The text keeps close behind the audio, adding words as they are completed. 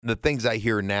the things I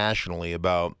hear nationally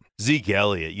about Zeke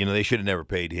Elliott, they should have never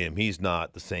paid him. He's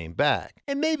not the same back.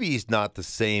 And maybe he's not the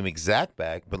same exact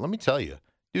back, but let me tell you,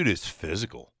 dude is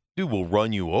physical. Dude will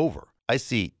run you over. I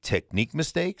see technique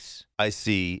mistakes. I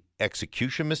see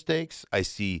execution mistakes. I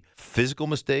see physical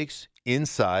mistakes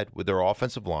inside with their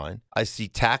offensive line. I see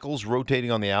tackles rotating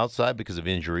on the outside because of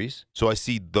injuries. So I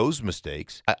see those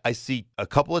mistakes. I see a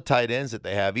couple of tight ends that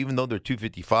they have, even though they're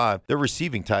 255, they're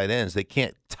receiving tight ends. They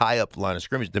can't tie up the line of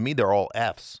scrimmage. To me, they're all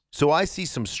Fs. So I see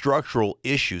some structural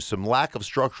issues, some lack of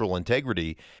structural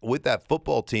integrity with that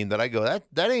football team that I go,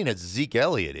 that ain't a Zeke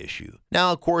Elliott issue.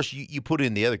 Now, of course, you put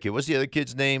in the other kid. What's the other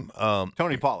kid's name?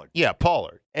 Tony Pollard. Yeah,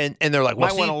 Pollard. And they're like, well,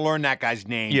 might want to learn that guy's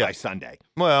name by Sunday.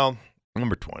 Well,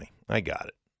 number 20. I got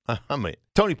it.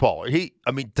 Tony Pollard.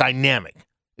 Dynamic,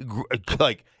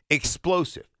 like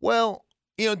explosive. Well,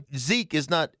 Zeke is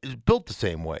built the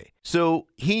same way. So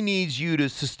he needs you to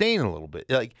sustain a little bit.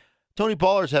 Like Tony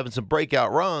Pollard's having some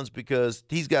breakout runs because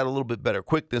he's got a little bit better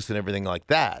quickness and everything like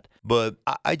that. But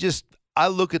I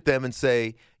look at them and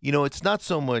say, it's not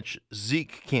so much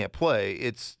Zeke can't play.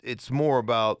 It's more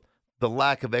about the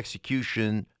lack of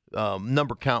execution,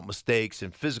 number count mistakes,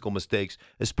 and physical mistakes,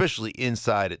 especially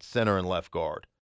inside at center and left guard.